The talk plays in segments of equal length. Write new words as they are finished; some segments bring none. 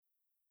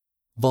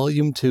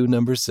Volume 2,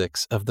 Number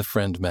 6 of The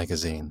Friend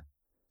magazine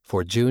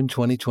for June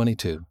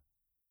 2022.